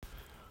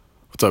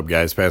What's up,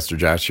 guys? Pastor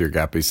Josh here,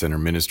 Agape Center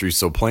Ministry.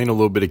 So playing a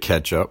little bit of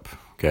catch up.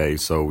 Okay,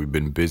 so we've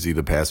been busy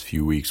the past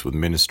few weeks with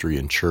ministry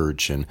and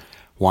church, and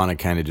want to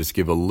kind of just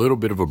give a little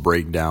bit of a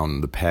breakdown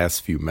of the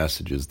past few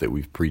messages that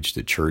we've preached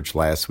at church.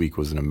 Last week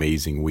was an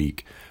amazing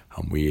week.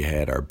 We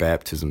had our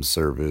baptism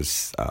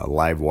service,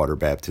 live water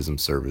baptism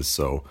service.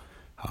 So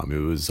it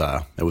was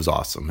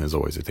awesome. As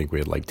always, I think we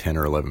had like 10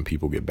 or 11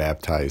 people get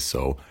baptized.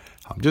 So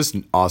just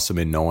awesome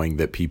in knowing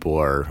that people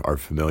are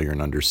familiar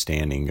and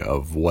understanding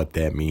of what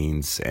that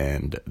means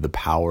and the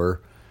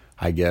power,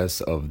 I guess,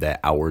 of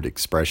that outward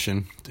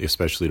expression,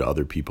 especially to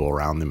other people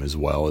around them, as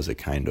well as it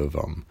kind of,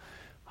 I don't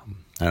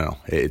know,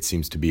 it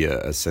seems to be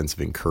a sense of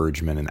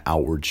encouragement and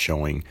outward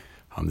showing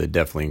that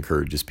definitely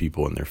encourages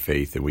people in their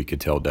faith. And we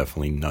could tell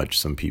definitely nudge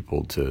some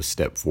people to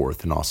step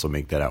forth and also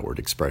make that outward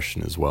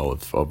expression as well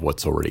of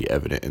what's already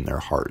evident in their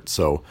heart.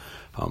 So,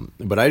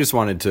 but I just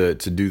wanted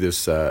to do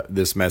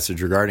this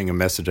message regarding a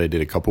message I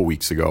did a couple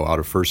weeks ago out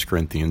of 1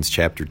 Corinthians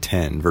chapter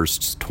 10,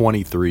 verses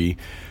 23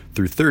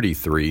 through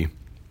 33.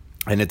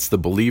 And it's the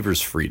believer's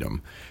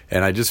freedom.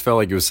 And I just felt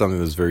like it was something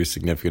that was very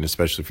significant,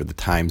 especially for the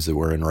times that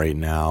we're in right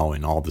now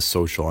and all the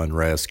social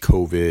unrest,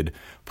 COVID,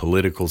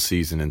 political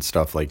season and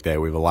stuff like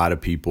that. We have a lot of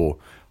people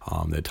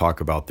that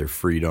talk about their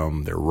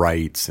freedom, their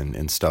rights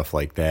and stuff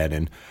like that.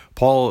 And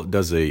Paul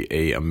does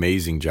a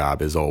amazing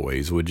job, as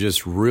always, with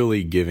just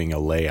really giving a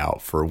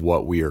layout for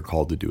what we are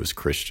called to do as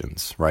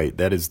Christians, right?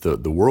 That is the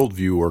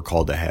worldview we're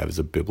called to have is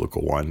a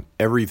biblical one.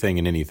 Everything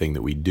and anything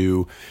that we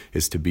do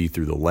is to be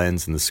through the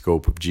lens and the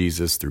scope of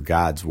Jesus, through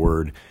God's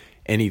word.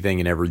 Anything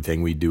and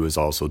everything we do is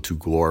also to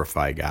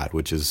glorify God,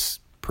 which is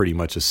pretty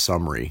much a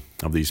summary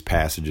of these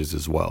passages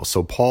as well.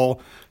 So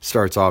Paul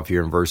starts off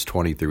here in verse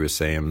 23 with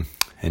saying,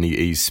 and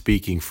he's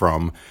speaking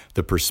from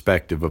the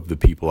perspective of the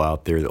people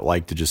out there that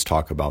like to just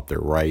talk about their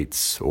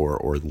rights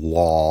or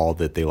law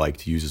that they like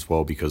to use as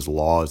well, because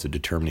law is a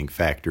determining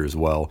factor as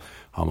well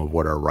of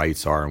what our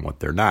rights are and what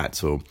they're not.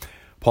 So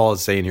Paul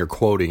is saying here,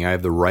 quoting, "I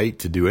have the right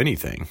to do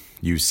anything,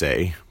 you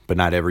say, but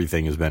not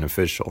everything is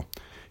beneficial."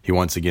 He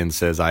once again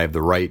says, "I have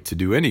the right to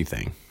do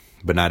anything,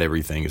 but not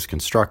everything is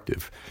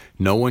constructive.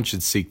 No one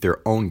should seek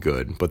their own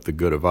good, but the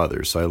good of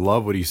others." So I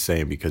love what he's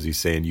saying, because he's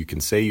saying you can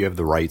say you have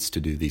the rights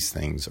to do these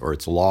things, or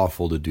it's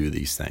lawful to do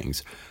these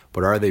things,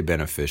 but are they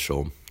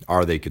beneficial?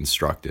 Are they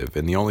constructive?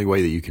 And the only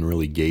way that you can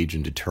really gauge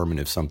and determine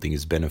if something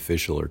is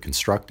beneficial or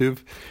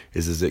constructive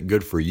is it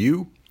good for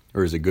you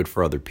or is it good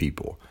for other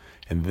people?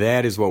 And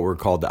that is what we're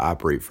called to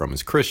operate from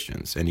as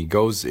Christians. And he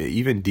goes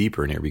even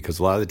deeper in here, because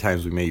a lot of the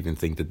times we may even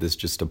think that this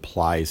just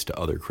applies to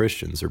other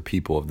Christians or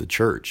people of the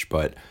church,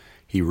 but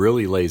he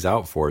really lays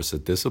out for us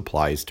that this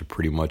applies to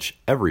pretty much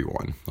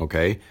everyone,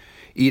 okay?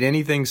 "Eat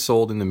anything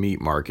sold in the meat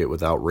market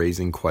without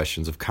raising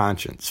questions of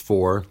conscience,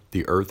 for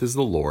the earth is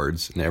the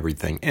Lord's and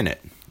everything in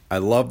it." I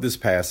love this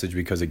passage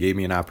because it gave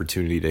me an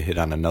opportunity to hit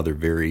on another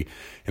very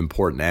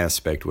important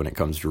aspect when it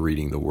comes to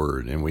reading the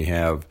Word. And we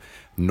have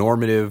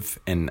normative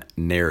and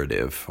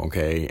narrative,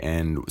 okay?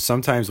 And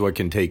sometimes what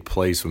can take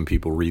place when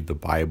people read the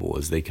Bible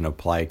is they can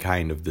apply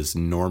kind of this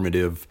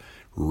normative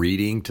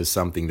reading to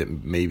something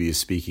that maybe is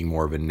speaking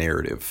more of a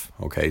narrative,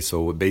 okay?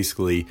 So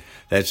basically,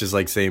 that's just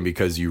like saying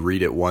because you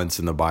read it once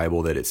in the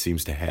Bible that it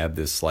seems to have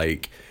this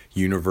like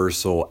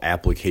universal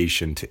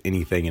application to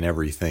anything and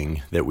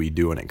everything that we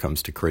do when it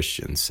comes to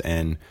Christians.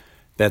 And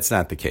that's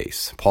not the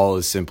case. Paul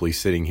is simply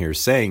sitting here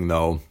saying,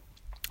 though,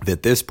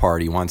 that this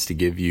part he wants to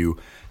give you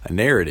a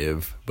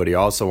narrative, but he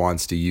also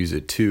wants to use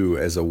it too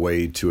as a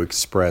way to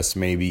express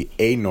maybe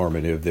a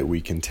normative that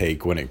we can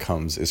take when it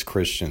comes as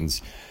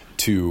Christians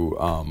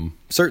to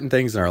certain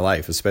things in our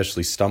life,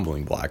 especially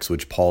stumbling blocks,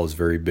 which Paul is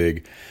very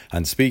big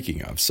on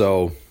speaking of.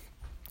 So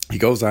he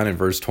goes on in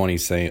verse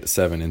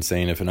 27 and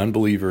saying, "If an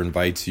unbeliever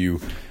invites you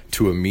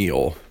to a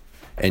meal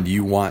and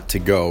you want to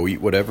go,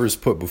 eat whatever is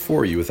put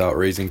before you without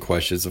raising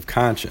questions of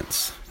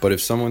conscience. But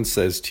if someone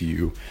says to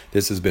you,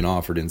 'This has been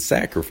offered in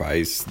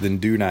sacrifice,' then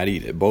do not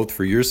eat it, both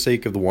for your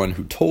sake of the one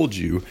who told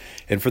you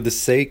and for the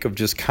sake of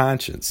just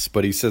conscience."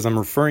 But he says, I'm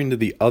referring to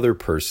the other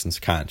person's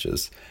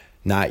conscience,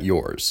 not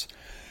yours.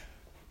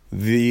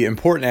 The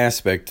important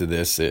aspect to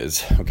this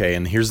is, okay,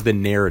 and here's the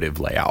narrative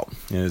layout,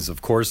 is of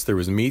course there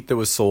was meat that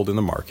was sold in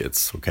the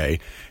markets, okay,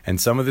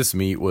 and some of this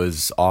meat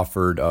was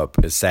offered up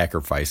as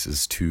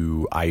sacrifices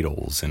to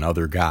idols and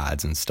other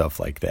gods and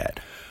stuff like that.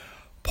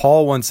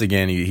 Paul, once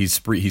again, he's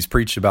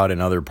preached about in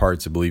other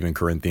parts, I believe in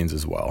Corinthians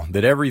as well,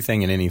 that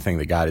everything and anything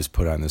that God has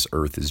put on this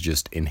earth is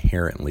just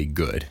inherently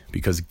good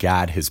because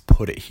God has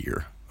put it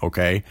here,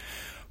 okay?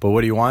 But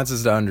what he wants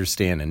us to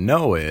understand and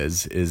know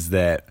is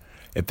that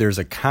if there's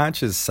a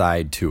conscious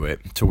side to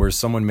it, to where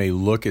someone may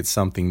look at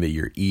something that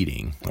you're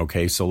eating,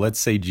 okay, so let's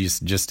say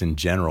just in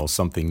general,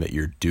 something that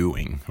you're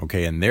doing,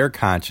 okay, and their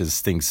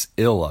conscience thinks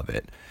ill of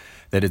it,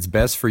 that it's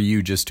best for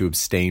you just to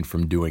abstain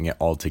from doing it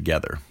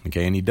altogether,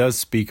 okay, and he does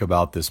speak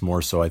about this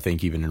more so, I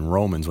think, even in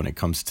Romans when it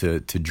comes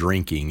to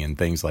drinking and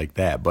things like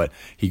that, but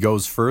he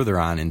goes further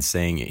on in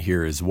saying it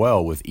here as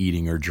well with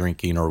eating or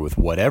drinking or with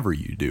whatever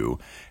you do,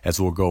 as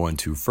we'll go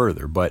into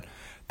further, but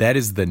That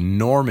is the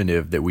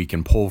normative that we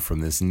can pull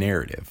from this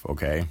narrative,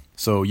 okay?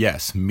 So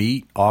yes,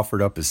 meat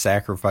offered up as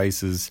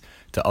sacrifices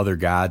to other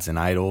gods and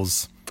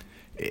idols,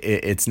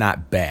 it's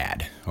not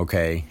bad,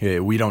 okay?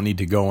 We don't need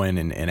to go in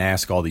and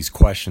ask all these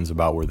questions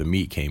about where the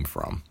meat came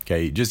from,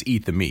 okay? Just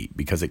eat the meat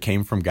because it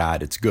came from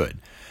God, it's good.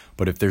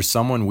 But if there's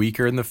someone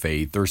weaker in the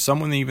faith or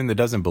someone even that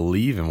doesn't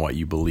believe in what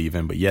you believe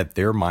in, but yet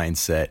their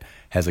mindset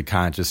has a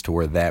conscience to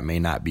where that may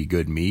not be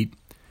good meat,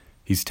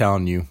 he's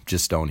telling you,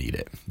 just don't eat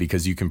it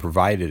because you can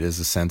provide it as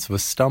a sense of a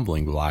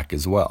stumbling block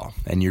as well.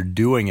 And you're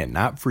doing it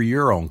not for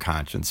your own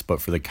conscience, but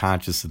for the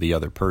conscience of the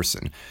other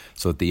person.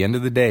 So at the end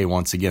of the day,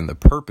 once again, the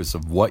purpose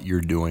of what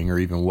you're doing or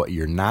even what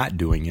you're not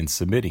doing and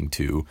submitting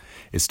to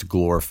is to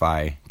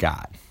glorify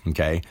God,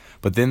 okay?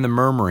 But then the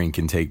murmuring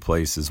can take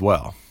place as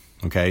well,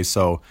 okay?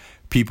 So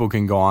people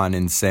can go on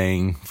and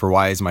saying, for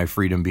why is my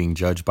freedom being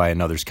judged by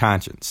another's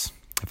conscience?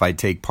 If I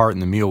take part in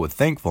the meal with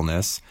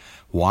thankfulness,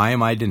 why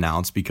am I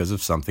denounced because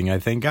of something I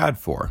thank God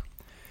for?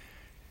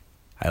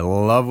 I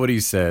love what he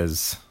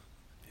says.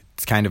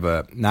 It's kind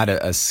of not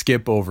a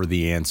skip over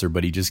the answer,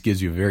 but he just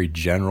gives you a very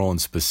general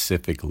and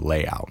specific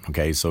layout.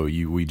 Okay, so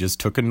we just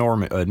took a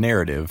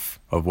narrative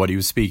of what he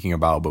was speaking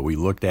about, but we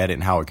looked at it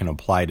and how it can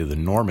apply to the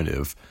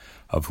normative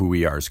of who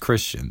we are as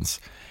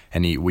Christians.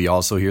 And we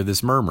also hear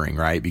this murmuring,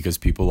 right? Because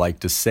people like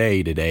to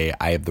say today,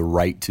 I have the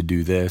right to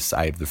do this.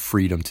 I have the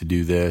freedom to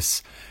do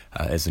this.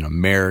 As an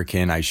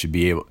American, I should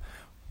be able.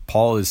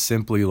 Paul is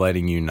simply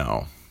letting you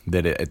know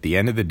that at the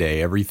end of the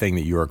day, everything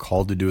that you are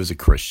called to do as a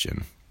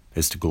Christian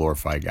is to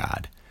glorify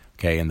God.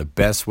 Okay, and the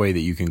best way that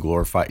you can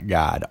glorify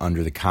God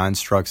under the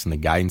constructs and the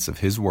guidance of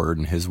His Word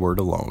and His Word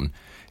alone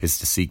is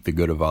to seek the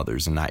good of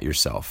others and not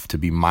yourself, to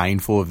be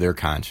mindful of their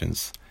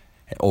conscience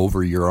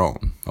over your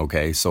own.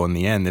 Okay, so in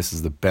the end, this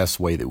is the best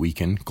way that we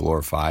can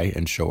glorify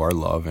and show our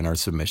love and our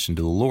submission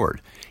to the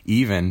Lord,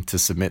 even to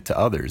submit to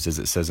others, as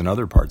it says in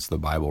other parts of the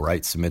Bible,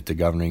 right? Submit to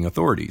governing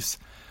authorities.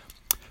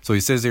 So he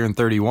says here in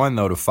 31,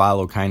 though, to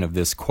follow kind of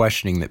this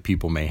questioning that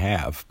people may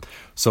have.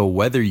 So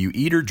whether you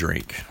eat or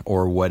drink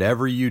or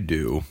whatever you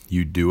do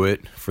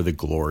it for the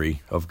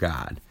glory of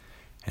God.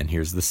 And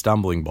here's the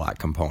stumbling block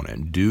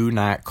component. Do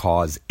not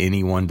cause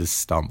anyone to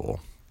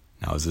stumble.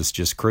 Now, is this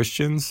just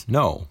Christians?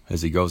 No.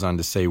 As he goes on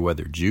to say,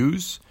 whether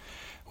Jews,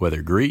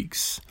 whether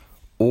Greeks,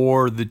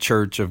 or the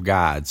church of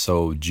God.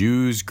 So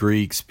Jews,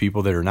 Greeks,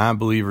 people that are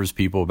non-believers,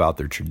 people about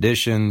their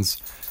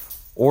traditions,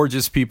 or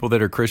just people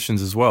that are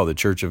Christians as well, the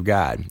church of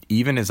God.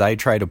 Even as I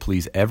try to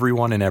please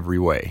everyone in every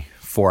way,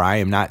 for I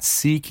am not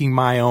seeking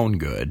my own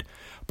good,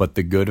 but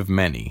the good of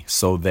many,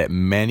 so that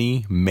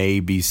many may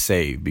be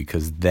saved,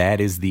 because that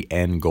is the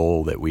end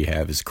goal that we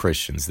have as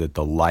Christians, that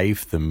the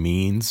life, the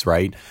means,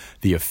 right,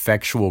 the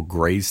effectual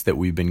grace that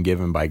we've been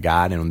given by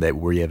God and that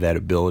we have that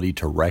ability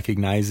to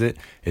recognize it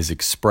is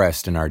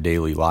expressed in our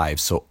daily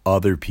lives so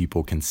other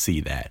people can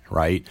see that,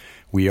 right?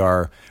 We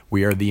are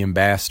the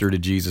ambassador to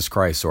Jesus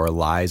Christ, so our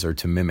lives are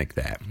to mimic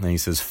that. And he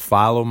says,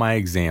 follow my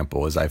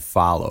example as I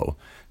follow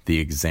the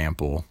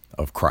example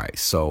of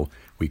Christ. So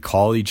we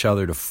call each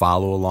other to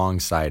follow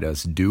alongside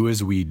us, do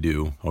as we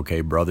do,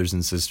 okay, brothers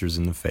and sisters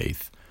in the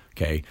faith,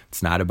 okay?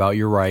 It's not about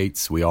your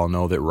rights. We all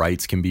know that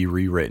rights can be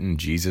rewritten.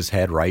 Jesus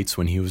had rights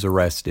when he was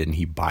arrested, and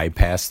he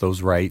bypassed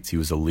those rights. He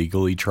was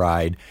illegally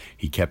tried.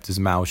 He kept his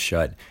mouth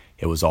shut.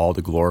 It was all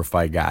to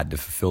glorify God, to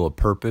fulfill a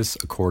purpose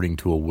according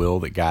to a will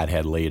that God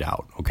had laid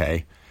out,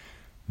 okay?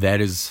 That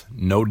is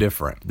no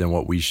different than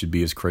what we should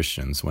be as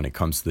Christians when it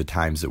comes to the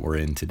times that we're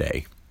in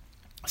today.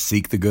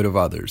 Seek the good of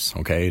others,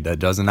 okay? That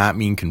does not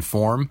mean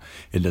conform.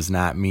 It does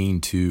not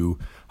mean to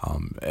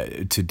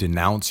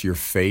denounce your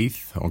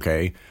faith,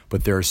 okay?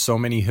 But there are so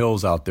many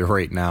hills out there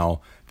right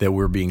now that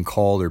we're being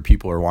called or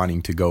people are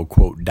wanting to go,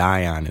 quote,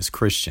 die on as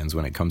Christians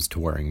when it comes to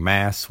wearing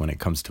masks, when it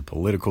comes to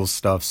political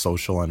stuff,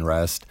 social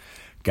unrest.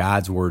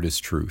 God's word is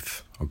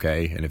truth,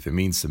 okay? And if it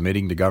means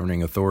submitting to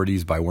governing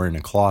authorities by wearing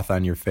a cloth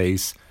on your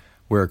face,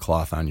 wear a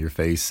cloth on your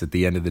face. At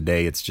the end of the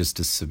day, it's just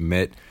to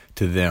submit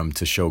to them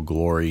to show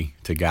glory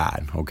to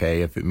God,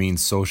 okay? If it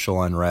means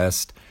social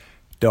unrest,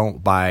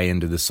 don't buy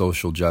into the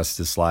social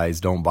justice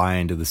lies. Don't buy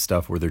into the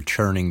stuff where they're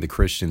turning the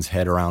Christian's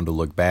head around to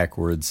look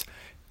backwards.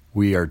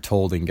 We are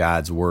told in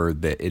God's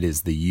word that it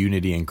is the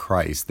unity in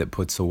Christ that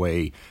puts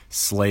away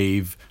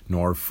slave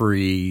nor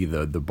free,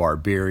 the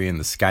barbarian,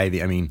 the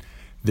Scythian. I mean,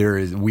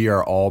 we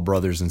are all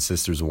brothers and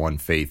sisters of one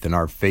faith, and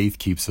our faith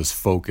keeps us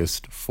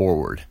focused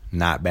forward,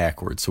 not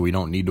backward. So we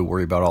don't need to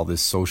worry about all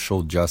this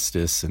social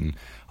justice and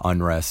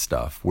unrest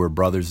stuff. We're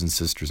brothers and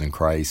sisters in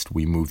Christ.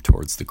 We move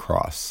towards the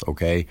cross,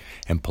 okay?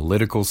 And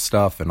political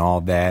stuff and all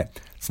that,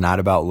 it's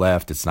not about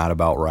left, it's not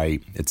about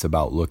right, it's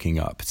about looking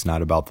up. It's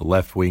not about the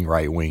left wing,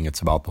 right wing,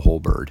 it's about the whole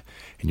bird.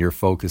 And your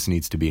focus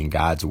needs to be in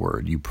God's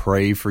word. You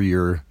pray for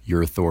your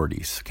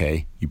authorities,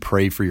 okay? You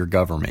pray for your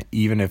government.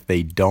 Even if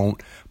they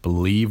don't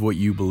believe what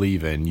you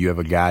believe in, you have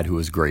a God who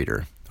is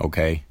greater,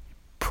 okay?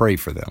 Pray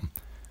for them.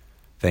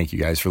 Thank you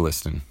guys for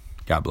listening.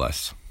 God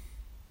bless.